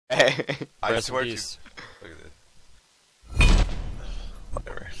Hey. I Rest in swear to. peace. Look at this.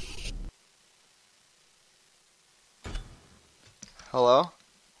 Whatever. Hello?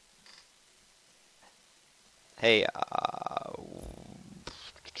 Hey,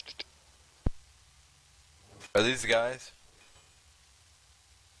 Are these the guys?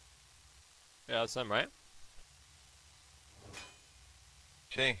 Yeah, that's them, right?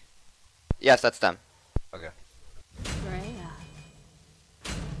 Shing. yes, that's them. Okay. Freya.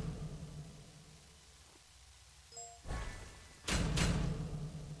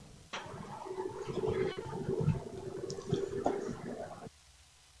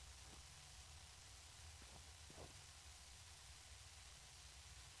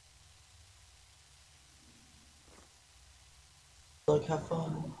 Look, have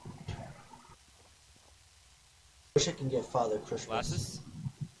fun. Wish I can get Father Christmas. Lasses?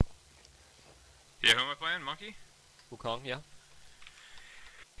 Yeah, who am I playing? Monkey? Wukong, yeah.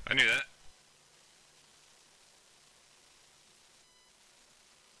 I knew that.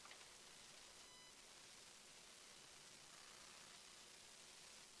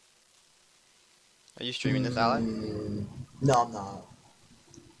 Are you streaming this, Allied? No, I'm not.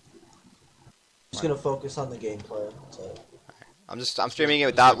 Just gonna focus on the gameplay. So. I'm streaming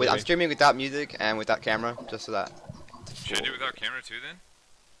it I'm streaming without music and without camera, just so that. Should I do it without camera too then?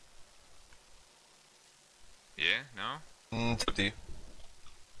 Yeah? No? It's up to you.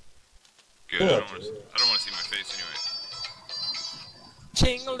 Good. I don't want to see my face anyway.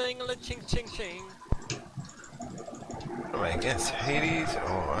 Ching-a-ling-a-ling, ching-ching-ching. Am I against Hades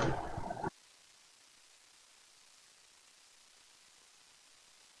or?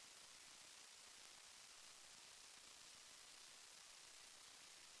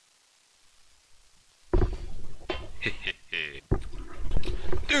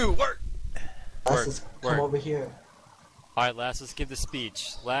 Dude, work! Lasses, come work. over here. Alright, Lass, let's give the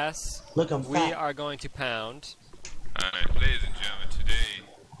speech. Lass, Look, I'm we fat. are going to pound. Alright, ladies and gentlemen, today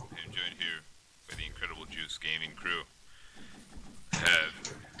I'm joined here by the incredible Juice gaming crew. I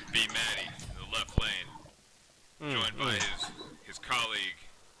have B-Matty in the left lane, joined by his colleague,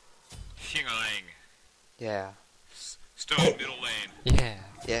 Ymir, Yeah. Stone middle lane, Yeah.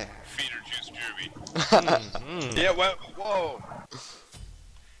 Yeah. feeder Juice.Jerbie. Yeah. Whoa.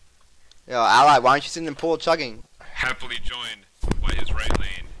 Yo, Allied, why aren't you sitting in pool chugging? Happily joined by his right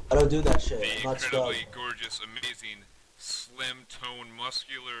lane, I don't do that shit. the I'm not incredibly stuck. gorgeous, amazing, slim tone,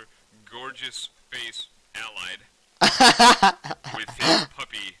 muscular, gorgeous face Allied with his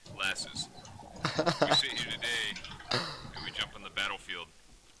puppy Lasses. We sit here today and we jump on the battlefield.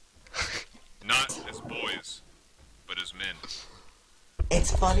 Not as boys, but as men.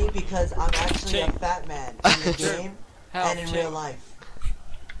 It's funny because I'm actually a Ching. fat man in the game Help, and in Ching. real life.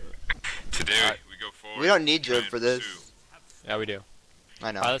 Today we go forward. We don't need to try Jerb and for this. pursue. Yeah, we do.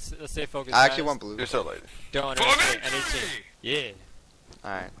 I know. Alright, let's stay focused. I actually guys. want blue. You're so late. Don't For underestimate any victory! team. Yeah.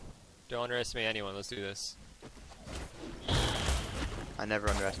 Alright. Don't underestimate anyone. Let's do this. I never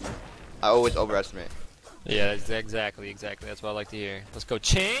underestimate. I always overestimate. Yeah, exactly. That's what I like to hear. Let's go,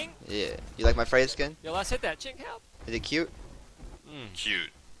 Ching! Yeah. You like my Freya skin? Yo, let's hit that. Ching, help! Is it cute?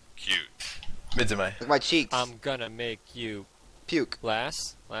 Cute. Mid to my. Look at my cheeks. I'm gonna make you Puke.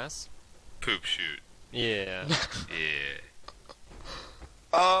 Lass. Poop shoot. Yeah. Yeah.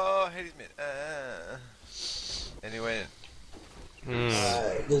 Oh, Hades mid. Anyway.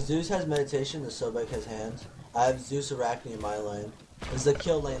 The Zeus has meditation, the Sobek has hands. I have Zeus Arachne in my lane. This is the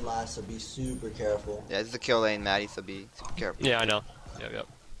kill lane last, so be super careful. Yeah, this is the kill lane, Maddie, so be super careful. Yeah, I know. Yep.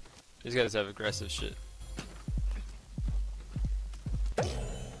 These guys have aggressive shit.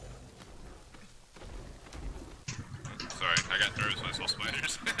 Sorry, I got nervous when I saw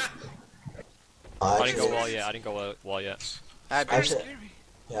spiders. I didn't go wall yet. Alright, Actually,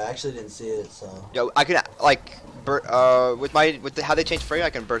 yeah, I actually didn't see it, so. Yo, I can like, with how they changed Freya,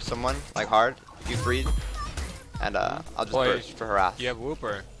 I can burst someone like hard if you freeze, and I'll just Boy, burst for harass. You have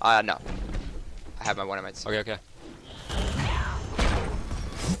Whooper. No, I have one of my. Okay.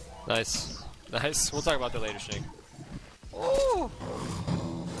 Nice. We'll talk about that later, Shing. Oh.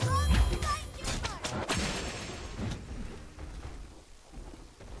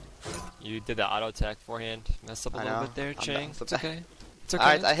 You did the auto attack forehand. Messed up a little bit there, Ching. It's okay. It's okay.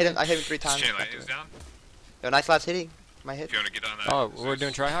 Alright, I hit him 3 times. Chain light is down. Yo, nice last hitting. My hit. If you want to get on that. Oh, we're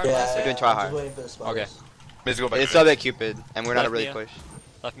doing try hard? Yeah, We're doing I'm try-hard. just waiting for the spiders. Okay. Mid's go back. It's to so mid. Cupid, and we're not a Left really me, push.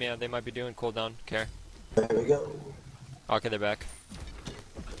 Left me out. They might be doing cooldown. Care. Here we go. Okay, they're back.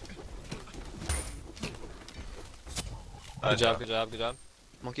 Good job.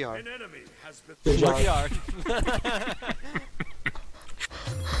 Monkey hard. Good job. Monkey hard.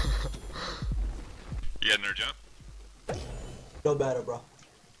 You got another jump? No better, bro.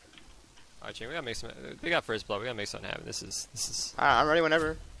 Alright, Ching, we gotta make some. We got first blood. We gotta make something happen. This is. Alright, I'm ready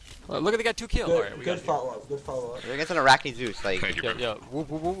whenever. Look at they got 2 kills. Alright, we Good got follow up. Good follow up. We're against an Arachne Zeus. Like, Thank you, bro. Yo, whoop,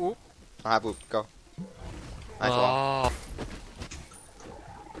 whoop, whoop, whoop. I have whoop. Go. Nice wall. Oh.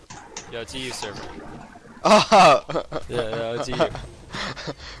 Yo, it's you, server. Oh! Yeah, it's you.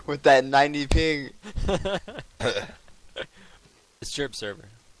 With that 90 ping. It's Jerb server.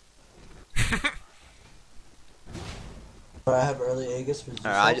 But I have early Aegis for Zeus.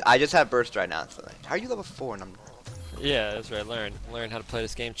 Alright, I just have burst right now. So like, how are you level 4 and I'm... Yeah, that's right. Learn how to play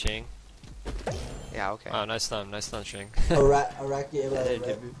this game, Ching. Yeah, okay. Wow, nice stun, Ching. Arachne able to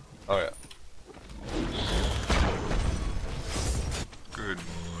red. Oh yeah. Good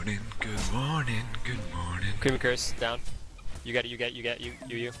morning, good morning, good morning. Creamy curse down. You got it.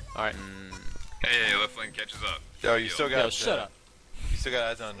 You. All right. Hey, Leftlane catches up. Yo, you still got. Yo, shut up. You still got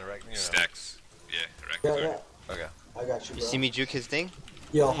eyes on the Arachne? Stacks. Yeah, correct. Yeah, yeah. Okay. I got you, You bro. see me juke his thing?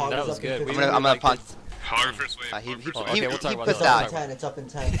 Yo, Hog that is was up in good. 50. I'm gonna punt. Hog first wave. He Hog first oh, wave. okay, we'll talk about puts that. It's up in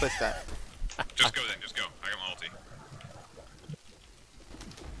 10. It's up in 10. He puts that. Just go then, just go. I got my ulti.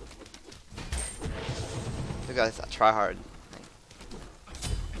 Look at this, try hard.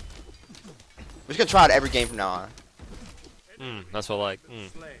 We're just gonna try it every game from now on. That's what I like.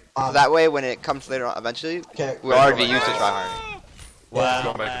 So that way, when it comes later on, eventually, Okay. we'll already be used to try hard. Wow.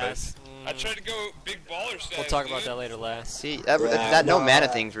 Going back to base. I tried to go big baller stacks. We'll talk about that later, last. See, that Yeah, no no, mana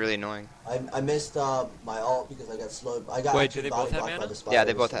thing's really annoying. I missed my ult because I got slowed. I got Wait, actually do they body both have blocked by mana? the spiders, Yeah,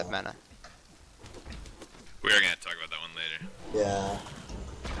 they both so- have mana. We are gonna talk about that one later. Yeah.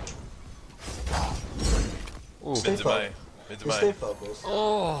 Ooh. Stay Mid to my. focused. Mid to Just stay my. focused.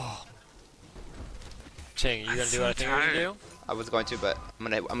 Oh. Ching, you gonna do what I think we're gonna do? I was going to, but I'm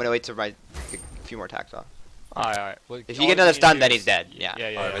gonna wait to write a few more attacks off. Alright. Well, If all you get another need to stun, do then is- he's dead. Yeah.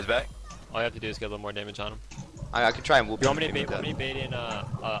 Yeah. Alright, mid's back. All you have to do is get a little more damage on him. I could try and whoop You him. want me to if he bait does. in,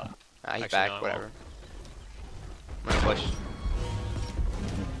 He's actually, back, no, I whatever. I'm gonna push.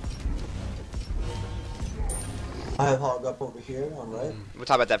 I have Hog up over here on right. We'll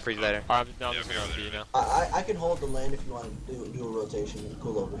talk about that freeze later. no, I'm Yeah, just we gonna go be, you there. know. I can hold the lane if you want to do a rotation and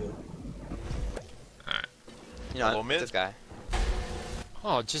cool over here. Alright. You know, Little mid? this guy.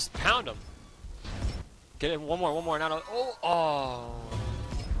 Oh, just pound him. Get it, one more, not oh.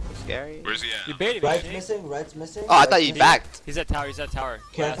 Scary. Where's he at? You baited Right's me. missing. Right's missing. Oh, I thought right's you missing. backed. He's at tower.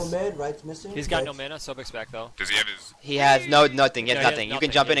 Careful Last. mid. Right's missing. He's got no right's- mana, Sobek's back though. Does he have his... He has nothing. He has Yeah, he has nothing. You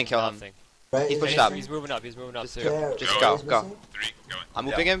can jump in and kill him. nothing. Right He's is pushed missing. up. He's moving up Just too. There, Just right go, is go. missing. 3, going. I'm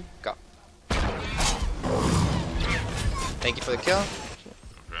whooping him. Go. Thank you for the kill. No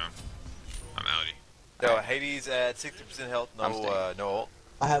problem. I'm outie. Yo, Hades at 60% health. I'm No, staying. no ult.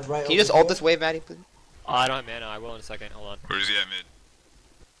 I have right. Can you just over ult here. this wave, Maddie, please? Oh, I don't have mana. I will in a second. Hold on. Where's he at mid?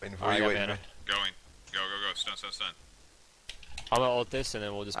 Waiting for I you. got Waiting. mana. Going. Go. Stun. I'm gonna ult this and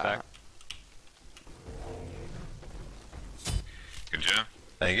then we'll just back. Good job.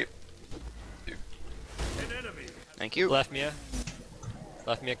 Thank you. Thank you. Left Mia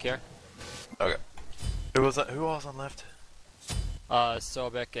care. Okay. Who was that? Who was on left?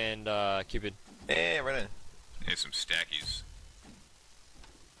 Sobek and Cupid. Yeah, right in. Need some stackies.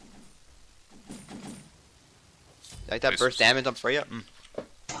 Like that burst damage on Freya?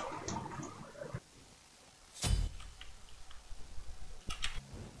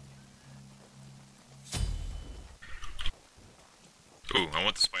 Ooh, I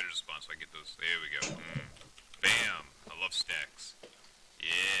want the spider to spawn so I get those. There we go. Bam! I love stacks. Yeah.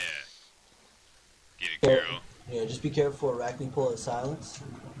 Get it, girl. Yeah, just be careful for Arachne pull at silence.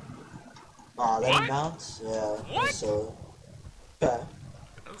 Aw, that What? bounce? Yeah. What? So. Okay.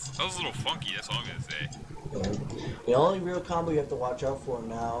 That was a little funky, that's all I'm gonna say. Yeah. The only real combo you have to watch out for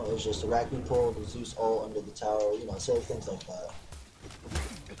now is just Arachne pull, the Zeus ult under the tower, you know, silly things like that.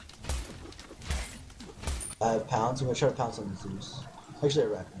 I have pounce. I'm gonna try to pounce on the Zeus. Actually,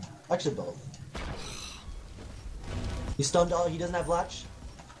 Arachne. Actually, both. He's stunned all. He doesn't have latch.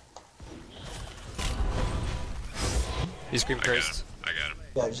 He's Scream I got him. cursed. I got him.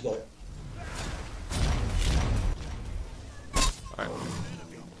 Yeah, I just got it. Alright.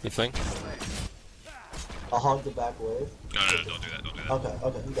 You think? I'll hog the back wave. No, don't do that. Don't do that.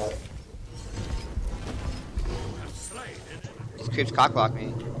 Okay, you got it. These creeps cockblock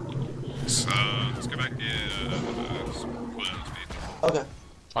me. Let's go back. Yeah. Cool down speed. Okay.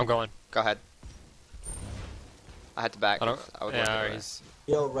 I'm going. Go ahead. I had to back. I don't. I was Yeah, working alright, for he's.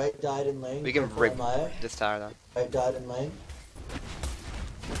 Yo, right died in lane. We can Careful rip MIA. this tower though. Right died in lane.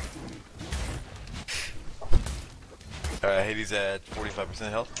 Alright, Hades at 45%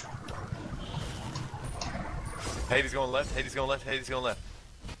 health. Hades going left. Hades going left. Hades going left.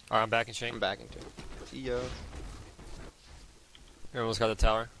 Alright, I'm back in Shing. I'm backing too. See ya. Everyone's got the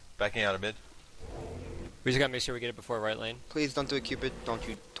tower. Backing out of mid. We just gotta make sure we get it before right lane. Please don't do it, Cupid. Don't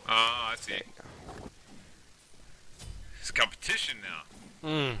you. I see. There you go. It's competition now.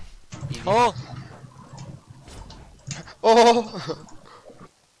 Mm. Oh! Oh!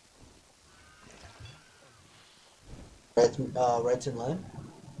 Red's in line?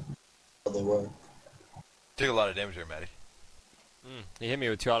 Oh, they were. Took a lot of damage there, Matty. He hit me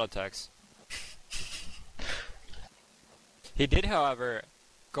with 2 auto attacks. He did, however,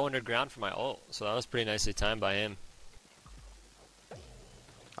 go underground for my ult, so that was pretty nicely timed by him.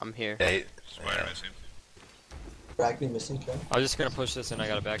 I'm here. Yeah, Spider missing. Agni missing, okay? I was just gonna push this and I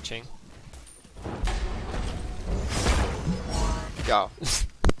got a back ching. Go.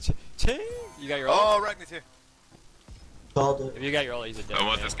 Ching! You got your ult? Oh, Ragni's here. Called it. If you got your ult, he's a dead I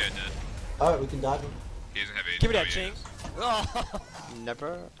want man. this guy dead. Alright, we can dive him. He doesn't have age. Give me that Oh, ching. yeah. Oh,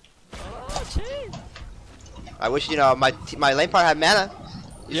 Never. oh ching! I wish, you know, my lane part had mana.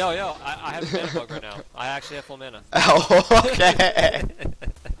 Yo, I have a mana bug right now. I actually have full mana. Oh, okay.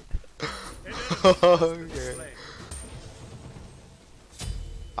 Okay.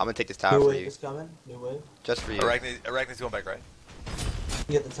 I'm gonna take this tower New for wave you. is coming. New wave. Just for you. Arachne's going back right.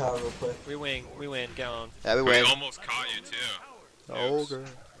 Get the tower real quick. We win, get on. Yeah, we We win. almost caught you too. Okay.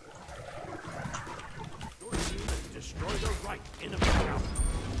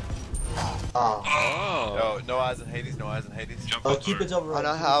 Ah. Oh. No eyes in Hades, no eyes in Hades. Jump Oh, up Cupid's there. over right. no,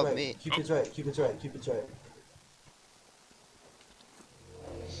 Cupid's help right. me. Cupid's right. Cupid's right. Cupid's right.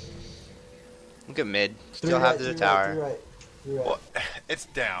 Look at mid. Three Still right, have the three tower. Right, three right. Three right. Well, it's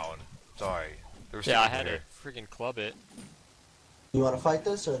down. Sorry. There was Yeah, two I people had to here. freaking club it. You want to fight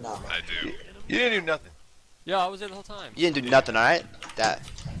this or not? I do. You didn't do nothing. Yeah, I was there the whole time. You didn't do nothing, alright? That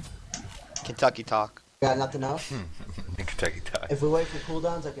Kentucky talk. Got nothing else? Kentucky tie. If we wait for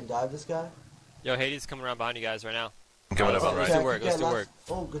cooldowns, I can dive this guy. Yo, Hades coming around behind you guys right now. Coming up on Let's right. do work, let's do last- work.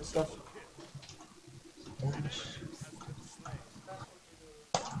 Oh, good stuff.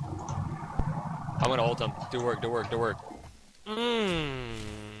 I'm gonna ult him. Do work.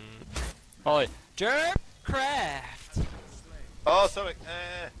 Holy jerk craft. Oh, stomach.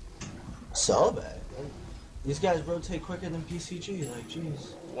 So bad. These guys rotate quicker than PCG. Like,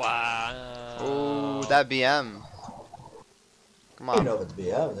 jeez. Wow. Ooh, that BM. Come I don't on. know if it's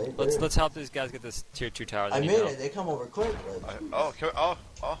BM. Let's help these guys get this tier 2 tower. I They mean need it. They come over quick. Like, Oh,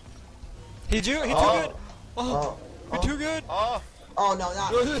 He too good. oh, Oh, oh, you're too good. oh. oh no,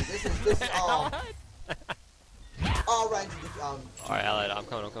 not me. This is oh. All right. Alright, Allied, I'm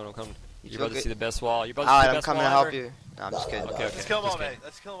coming. You're feel about to good? see the best wall. You're about to see Alright, the I'm best coming wall to help ever. you. No, I'm just kidding. Okay. Let's kill them all, Just mate. kidding.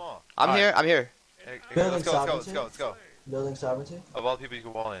 Let's kill them all. I'm Alright. here. I'm here. Hey, Building let's go. sovereignty. Building sovereignty. Of all the people you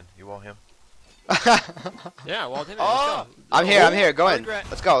can wall in, you wall him. Yeah, Wall Timmy, Oh! let's go. I'm here. Go in. Regret.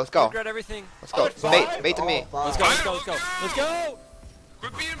 Let's go. Regret everything. Let's go. Bait to me. Let's go. Let's go.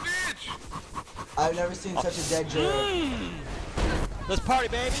 Quit being bitch. I've never seen such a dead Jared. Let's party,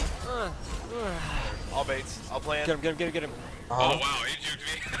 baby. All baits. I'll plan. Get him. Oh wow, he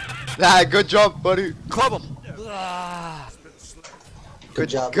juked me. Ah, good jump, buddy. Club him. Ah. Good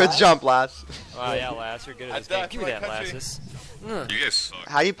job. Good lads. jump, lads. Oh yeah, Lass, you're good at I this game. died Give for me my that, country. Lasses. You guys suck.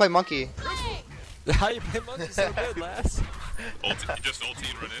 How do you play monkey? How you play monkey so good, Lass? Just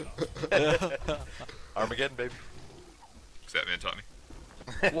ulti and run in. Armageddon, baby. That man taught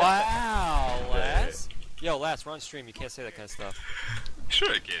me. Wow, Lass. Yo, Lass, we're on stream. You can't say that kind of stuff. Sure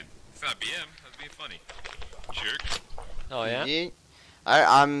I can. It's not BM. I was being funny. Jerk. Oh yeah. Alright,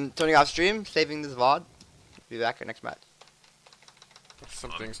 I'm turning off stream, saving this VOD. Be back at next match.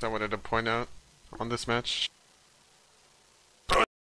 Some things I wanted to point out on this match.